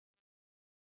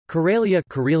Karelia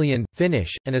Karelian,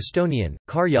 Finnish, and Estonian,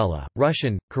 Karjala,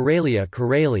 Russian, Karelia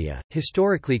Karelia,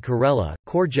 historically Karela,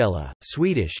 Korgela,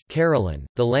 Swedish, Karelen,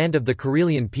 the land of the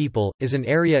Karelian people, is an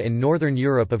area in northern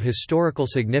Europe of historical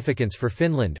significance for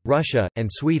Finland, Russia, and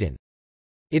Sweden.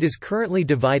 It is currently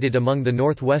divided among the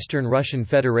Northwestern Russian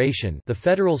Federation, the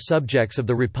federal subjects of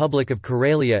the Republic of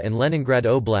Karelia and Leningrad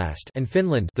Oblast, and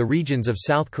Finland, the regions of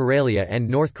South Karelia and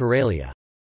North Karelia.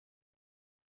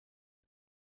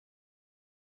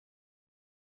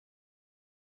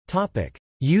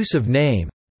 Use of name.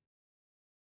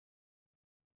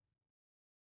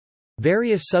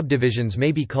 Various subdivisions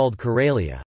may be called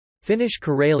Karelia. Finnish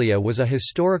Karelia was a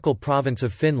historical province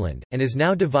of Finland, and is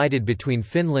now divided between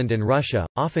Finland and Russia,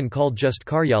 often called just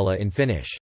Karjala in Finnish.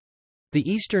 The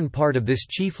eastern part of this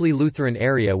chiefly Lutheran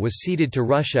area was ceded to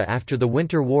Russia after the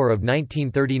Winter War of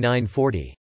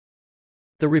 1939–40.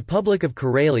 The Republic of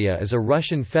Karelia is a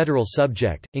Russian federal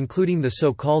subject, including the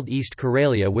so-called East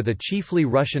Karelia with a chiefly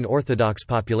Russian Orthodox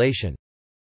population.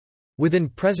 Within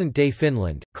present-day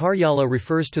Finland, Karjala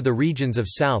refers to the regions of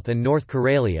South and North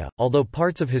Karelia, although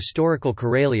parts of historical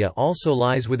Karelia also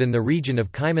lies within the region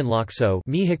of Kymenlaakso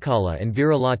and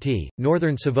Virolahti,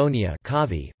 Northern Savonia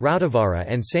Kavi, Rautavaara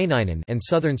and Sainainen, and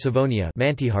Southern Savonia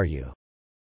Mäntyharju.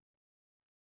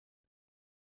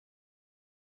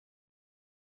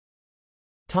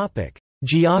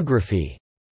 Geography.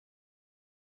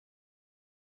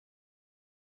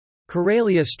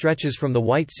 Karelia stretches from the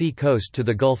White Sea coast to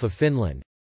the Gulf of Finland.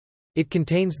 It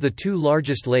contains the two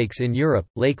largest lakes in Europe,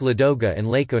 Lake Ladoga and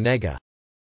Lake Onega.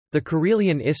 The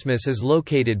Karelian Isthmus is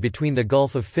located between the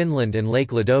Gulf of Finland and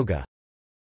Lake Ladoga.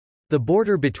 The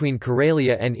border between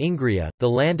Karelia and Ingria, the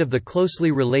land of the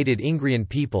closely related Ingrian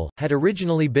people, had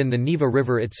originally been the Neva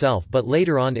River itself, but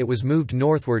later on it was moved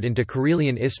northward into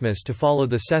Karelian Isthmus to follow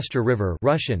the Sestra River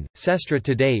Russian, Sestra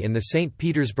today in the St.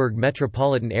 Petersburg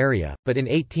metropolitan area, but in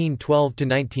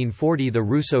 1812–1940 the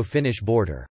Russo-Finnish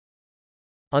border.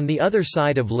 On the other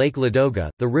side of Lake Ladoga,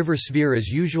 the river Svir is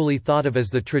usually thought of as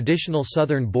the traditional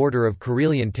southern border of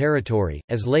Karelian territory,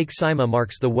 as Lake Saimaa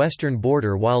marks the western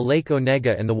border while Lake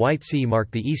Onega and the White Sea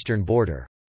mark the eastern border.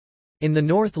 In the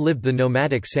north lived the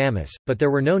nomadic Samis, but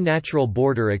there were no natural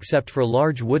border except for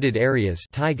large wooded areas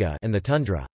taiga and the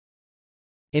tundra.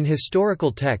 In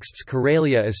historical texts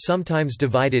Karelia is sometimes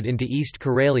divided into East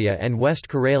Karelia and West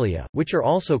Karelia, which are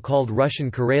also called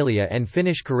Russian Karelia and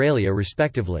Finnish Karelia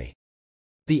respectively.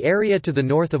 The area to the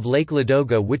north of Lake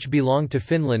Ladoga which belonged to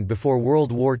Finland before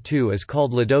World War II is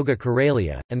called Ladoga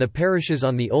Karelia, and the parishes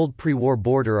on the old pre-war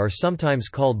border are sometimes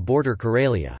called Border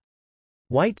Karelia.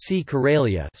 White Sea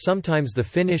Karelia, sometimes the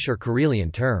Finnish or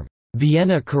Karelian term,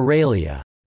 Vienna Karelia,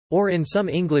 or in some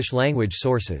English-language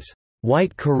sources,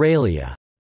 White Karelia,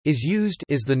 is used,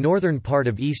 is the northern part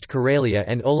of East Karelia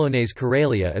and Olonets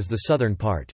Karelia is the southern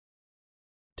part.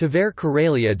 Tver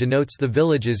Karelia denotes the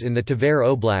villages in the Tver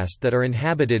Oblast that are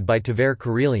inhabited by Tver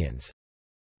Karelians.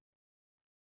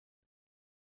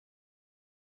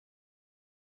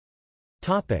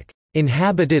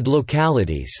 Inhabited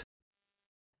localities.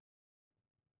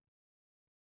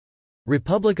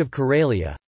 Republic of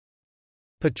Karelia.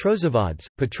 Petrozavodsk,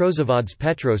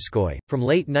 Petroskoy, from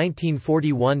late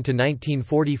 1941 to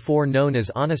 1944 known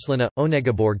as Onislana,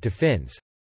 Onegaborg to Finns.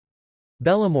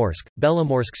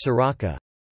 Belomorsk, Soroka.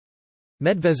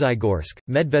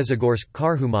 Medvezhegorsk,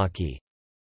 Karhumaki.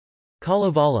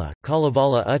 Kalevala,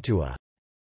 Utua.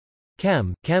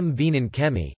 Kem, Venin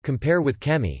Kemi, compare with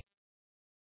Kemi.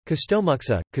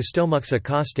 Kostomuksa,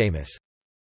 Kostamus.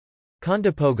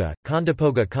 Kondapoga,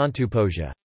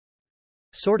 Kontupoja.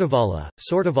 Sortavala,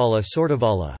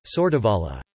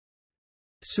 Sortavala.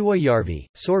 Suoyarvi,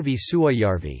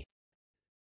 Suoyarvi.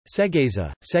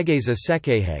 Segeza,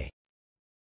 Sekehe.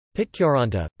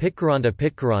 Pitkaranta.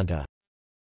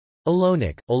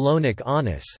 Olonik,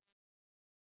 Onis.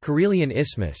 Karelian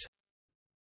Isthmus.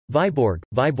 Vyborg,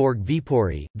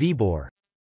 Vipori, Vibor.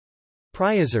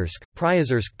 Priazersk,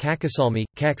 Kakosalmi,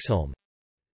 Kaksholm.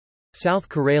 South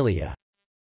Karelia.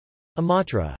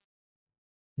 Imatra.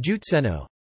 Jutseno.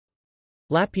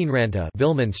 Lapinranta,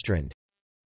 Vilmanstrand.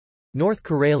 North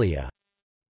Karelia.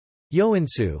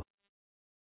 Joensuu.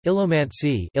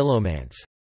 Ilomantsi,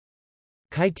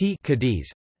 Kaiti,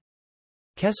 Cadiz.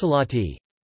 Kesalati.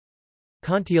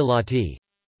 Kontiolahti.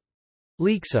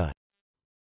 Lieksa.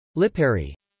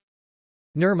 Lipari.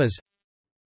 Nurmas.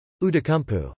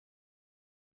 Outokumpu.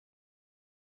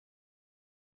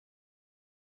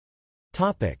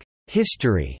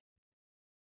 History.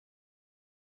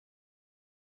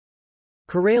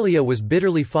 Karelia was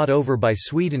bitterly fought over by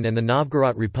Sweden and the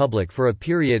Novgorod Republic for a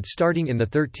period starting in the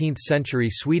 13th century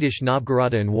Swedish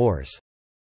Novgorodan Wars.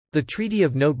 The Treaty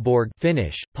of Noteborg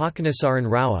Finnish, Pakanasaaren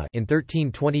Rauha in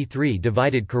 1323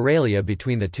 divided Karelia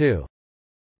between the two.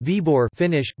 Viborg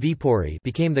Finnish, Viipuri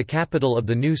became the capital of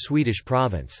the new Swedish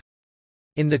province.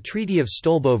 In the Treaty of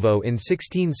Stolbovo in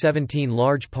 1617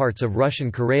 large parts of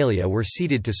Russian Karelia were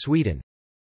ceded to Sweden.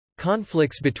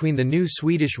 Conflicts between the new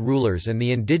Swedish rulers and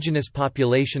the indigenous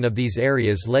population of these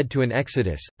areas led to an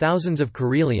exodus. Thousands of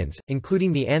Karelians,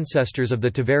 including the ancestors of the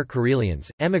Tver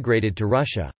Karelians, emigrated to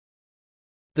Russia.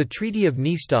 The Treaty of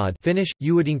Nystad Finnish,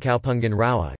 Uudinkaupungin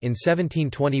Rauha in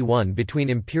 1721 between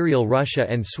Imperial Russia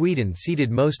and Sweden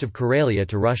ceded most of Karelia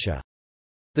to Russia.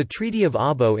 The Treaty of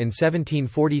Abo in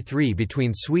 1743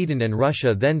 between Sweden and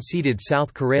Russia then ceded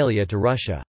South Karelia to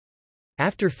Russia.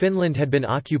 After Finland had been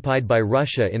occupied by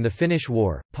Russia in the Finnish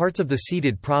War, parts of the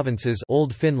ceded provinces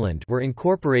Old Finland were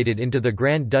incorporated into the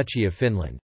Grand Duchy of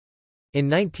Finland. In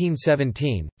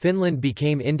 1917, Finland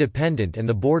became independent and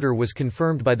the border was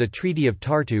confirmed by the Treaty of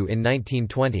Tartu in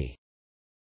 1920.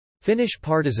 Finnish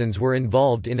partisans were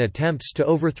involved in attempts to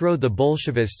overthrow the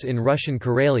Bolshevists in Russian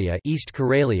Karelia, East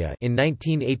Karelia in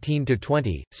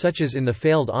 1918–20, such as in the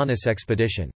failed Anas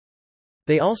expedition.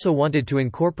 They also wanted to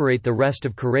incorporate the rest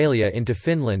of Karelia into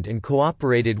Finland and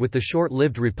cooperated with the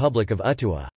short-lived Republic of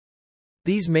Uttua.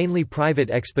 These mainly private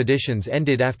expeditions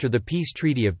ended after the peace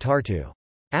treaty of Tartu.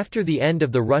 After the end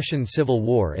of the Russian Civil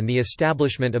War and the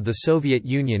establishment of the Soviet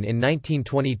Union in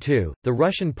 1922, the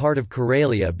Russian part of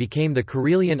Karelia became the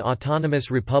Karelian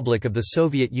Autonomous Republic of the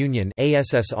Soviet Union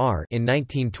 (ASSR) in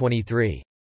 1923.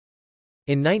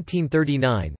 In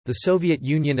 1939, the Soviet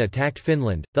Union attacked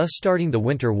Finland, thus starting the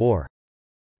Winter War.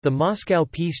 The Moscow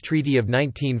Peace Treaty of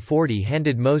 1940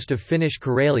 handed most of Finnish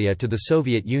Karelia to the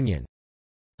Soviet Union.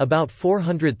 About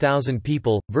 400,000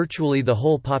 people, virtually the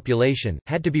whole population,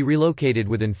 had to be relocated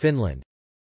within Finland.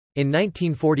 In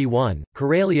 1941,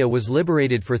 Karelia was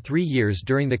liberated for 3 years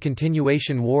during the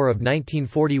Continuation War of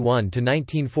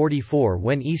 1941–1944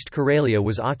 when East Karelia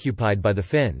was occupied by the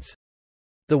Finns.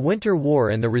 The Winter War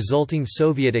and the resulting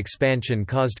Soviet expansion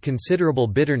caused considerable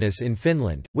bitterness in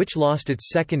Finland, which lost its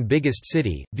second biggest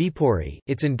city, Viipuri,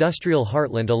 its industrial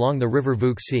heartland along the river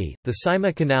Vuoksi, the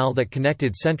Saimaa Canal that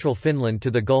connected central Finland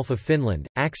to the Gulf of Finland,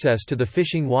 access to the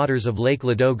fishing waters of Lake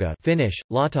Ladoga Finnish,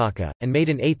 Lautaka, and made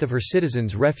an eighth of her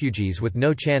citizens refugees with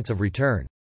no chance of return.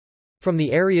 From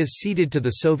the areas ceded to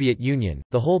the Soviet Union,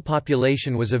 the whole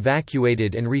population was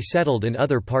evacuated and resettled in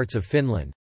other parts of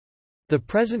Finland. The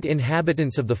present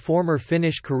inhabitants of the former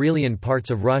Finnish Karelian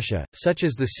parts of Russia, such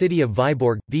as the city of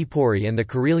Viborg, Viipuri and the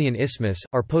Karelian Isthmus,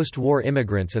 are post-war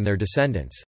immigrants and their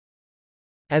descendants.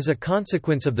 As a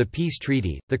consequence of the peace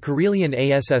treaty, the Karelian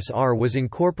ASSR was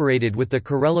incorporated with the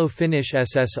Karelo-Finnish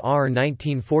SSR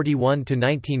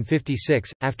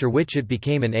 1941–1956, after which it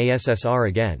became an ASSR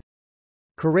again.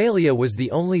 Karelia was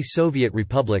the only Soviet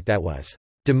republic that was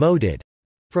demoted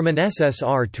from an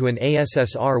SSR to an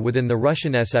ASSR within the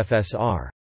Russian SFSR.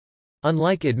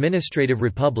 Unlike administrative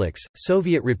republics,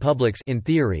 Soviet republics in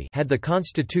theory had the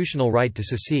constitutional right to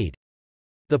secede.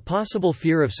 The possible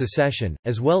fear of secession,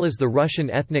 as well as the Russian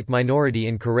ethnic minority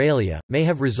in Karelia, may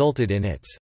have resulted in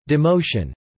its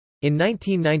demotion. In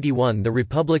 1991, the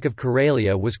Republic of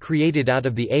Karelia was created out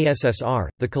of the ASSR.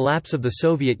 The collapse of the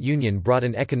Soviet Union brought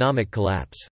an economic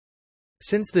collapse.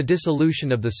 Since the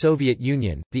dissolution of the Soviet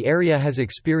Union, the area has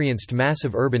experienced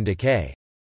massive urban decay.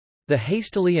 The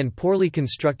hastily and poorly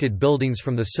constructed buildings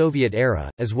from the Soviet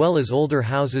era, as well as older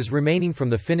houses remaining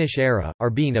from the Finnish era, are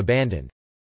being abandoned.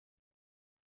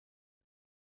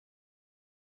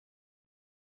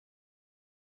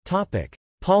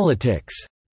 Politics.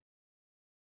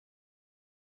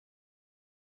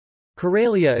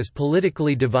 Karelia is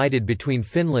politically divided between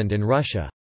Finland and Russia.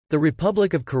 The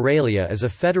Republic of Karelia is a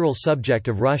federal subject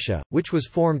of Russia, which was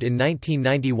formed in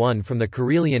 1991 from the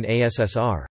Karelian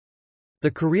ASSR.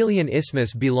 The Karelian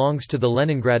Isthmus belongs to the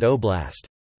Leningrad Oblast.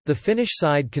 The Finnish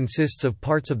side consists of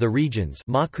parts of the regions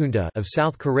of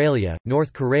South Karelia,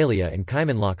 North Karelia and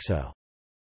Kymenlaakso.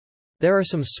 There are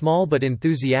some small but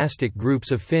enthusiastic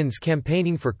groups of Finns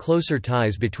campaigning for closer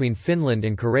ties between Finland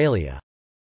and Karelia.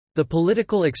 The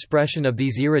political expression of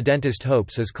these irredentist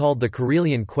hopes is called the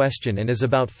Karelian Question and is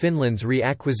about Finland's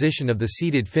reacquisition of the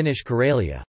ceded Finnish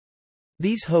Karelia.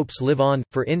 These hopes live on,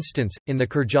 for instance, in the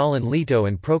Kyrgyzstan Liito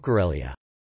and Prokarelia.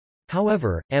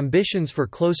 However, ambitions for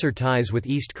closer ties with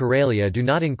East Karelia do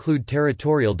not include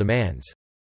territorial demands.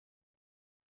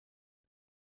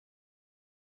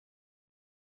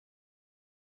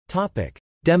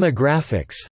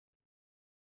 Demographics.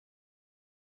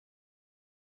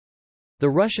 The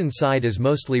Russian side is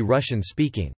mostly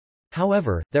Russian-speaking.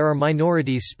 However, there are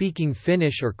minorities speaking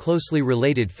Finnish or closely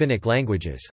related Finnic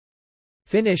languages.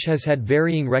 Finnish has had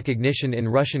varying recognition in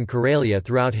Russian Karelia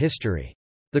throughout history.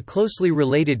 The closely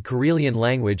related Karelian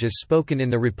language is spoken in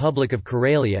the Republic of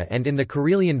Karelia and in the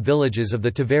Karelian villages of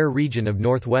the Tver region of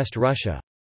northwest Russia.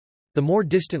 The more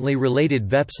distantly related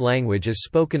Veps language is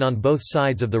spoken on both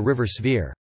sides of the river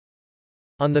Svir.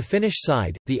 On the Finnish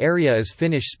side, the area is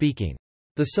Finnish-speaking.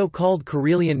 The so-called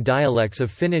Karelian dialects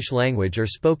of Finnish language are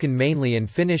spoken mainly in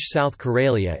Finnish South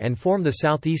Karelia and form the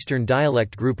southeastern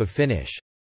dialect group of Finnish.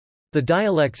 The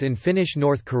dialects in Finnish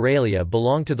North Karelia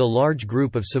belong to the large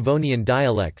group of Savonian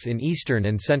dialects in eastern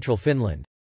and central Finland.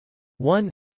 1.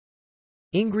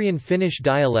 Ingrian Finnish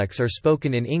dialects are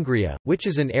spoken in Ingria, which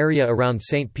is an area around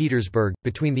St. Petersburg,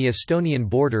 between the Estonian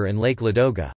border and Lake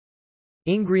Ladoga.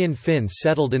 Ingrian Finns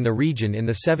settled in the region in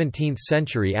the 17th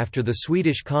century after the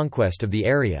Swedish conquest of the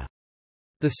area.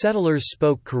 The settlers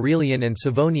spoke Karelian and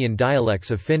Savonian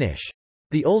dialects of Finnish.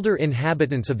 The older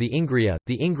inhabitants of the Ingria,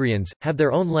 the Ingrians, have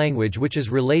their own language which is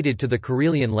related to the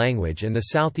Karelian language and the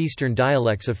southeastern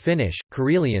dialects of Finnish.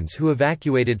 Karelians who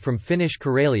evacuated from Finnish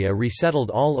Karelia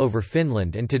resettled all over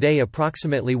Finland, and today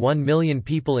approximately 1 million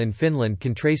people in Finland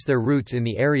can trace their roots in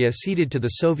the area ceded to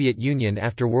the Soviet Union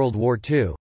after World War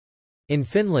II. In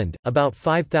Finland, about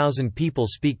 5,000 people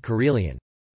speak Karelian.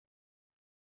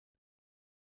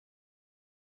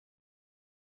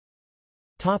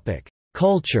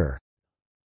 Culture.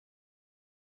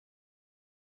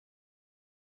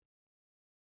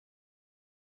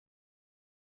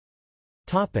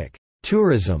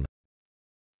 Tourism.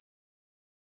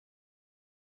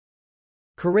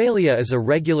 Karelia is a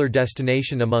regular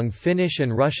destination among Finnish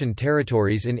and Russian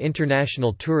territories in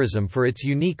international tourism for its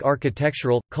unique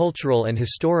architectural, cultural, and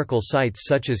historical sites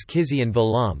such as Kisi and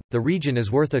Valam. The region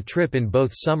is worth a trip in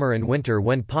both summer and winter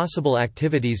when possible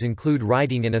activities include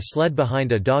riding in a sled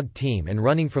behind a dog team and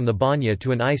running from the Banya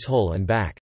to an ice hole and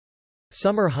back.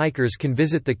 Summer hikers can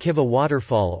visit the Kiva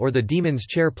waterfall or the Demon's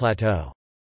Chair Plateau.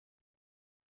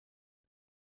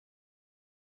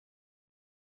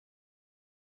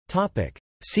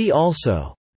 See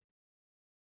also: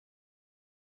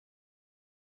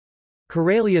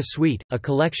 Karelia Suite, a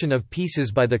collection of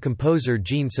pieces by the composer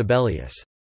Jean Sibelius.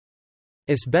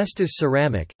 Asbestos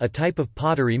ceramic, a type of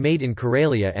pottery made in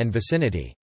Karelia and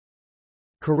vicinity.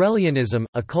 Karelianism,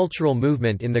 a cultural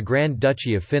movement in the Grand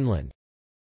Duchy of Finland.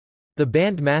 The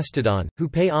band Mastodon, who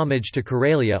pay homage to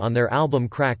Karelia on their album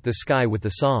Crack the Sky with the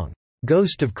song,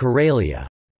 "Ghost of Karelia".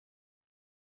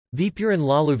 Viipurin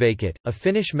Lauluveikat, a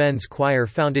Finnish men's choir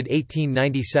founded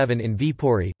 1897 in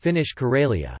Viipuri, Finnish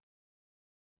Karelia.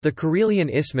 The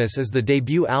Karelian Isthmus is the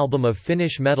debut album of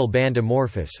Finnish metal band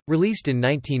Amorphous, released in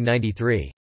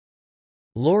 1993.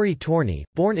 Lauri Torni,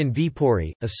 born in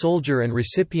Viipuri, a soldier and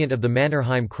recipient of the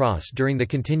Mannerheim Cross during the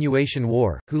Continuation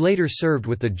War, who later served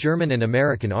with the German and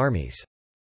American armies.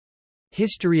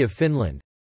 History of Finland.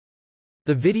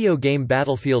 The video game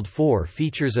Battlefield 4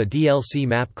 features a DLC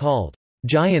map called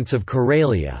Giants of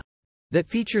Karelia that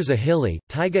features a hilly,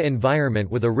 taiga environment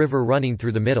with a river running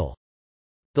through the middle.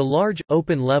 The large,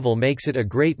 open level makes it a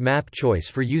great map choice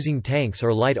for using tanks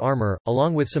or light armor,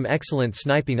 along with some excellent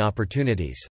sniping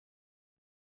opportunities.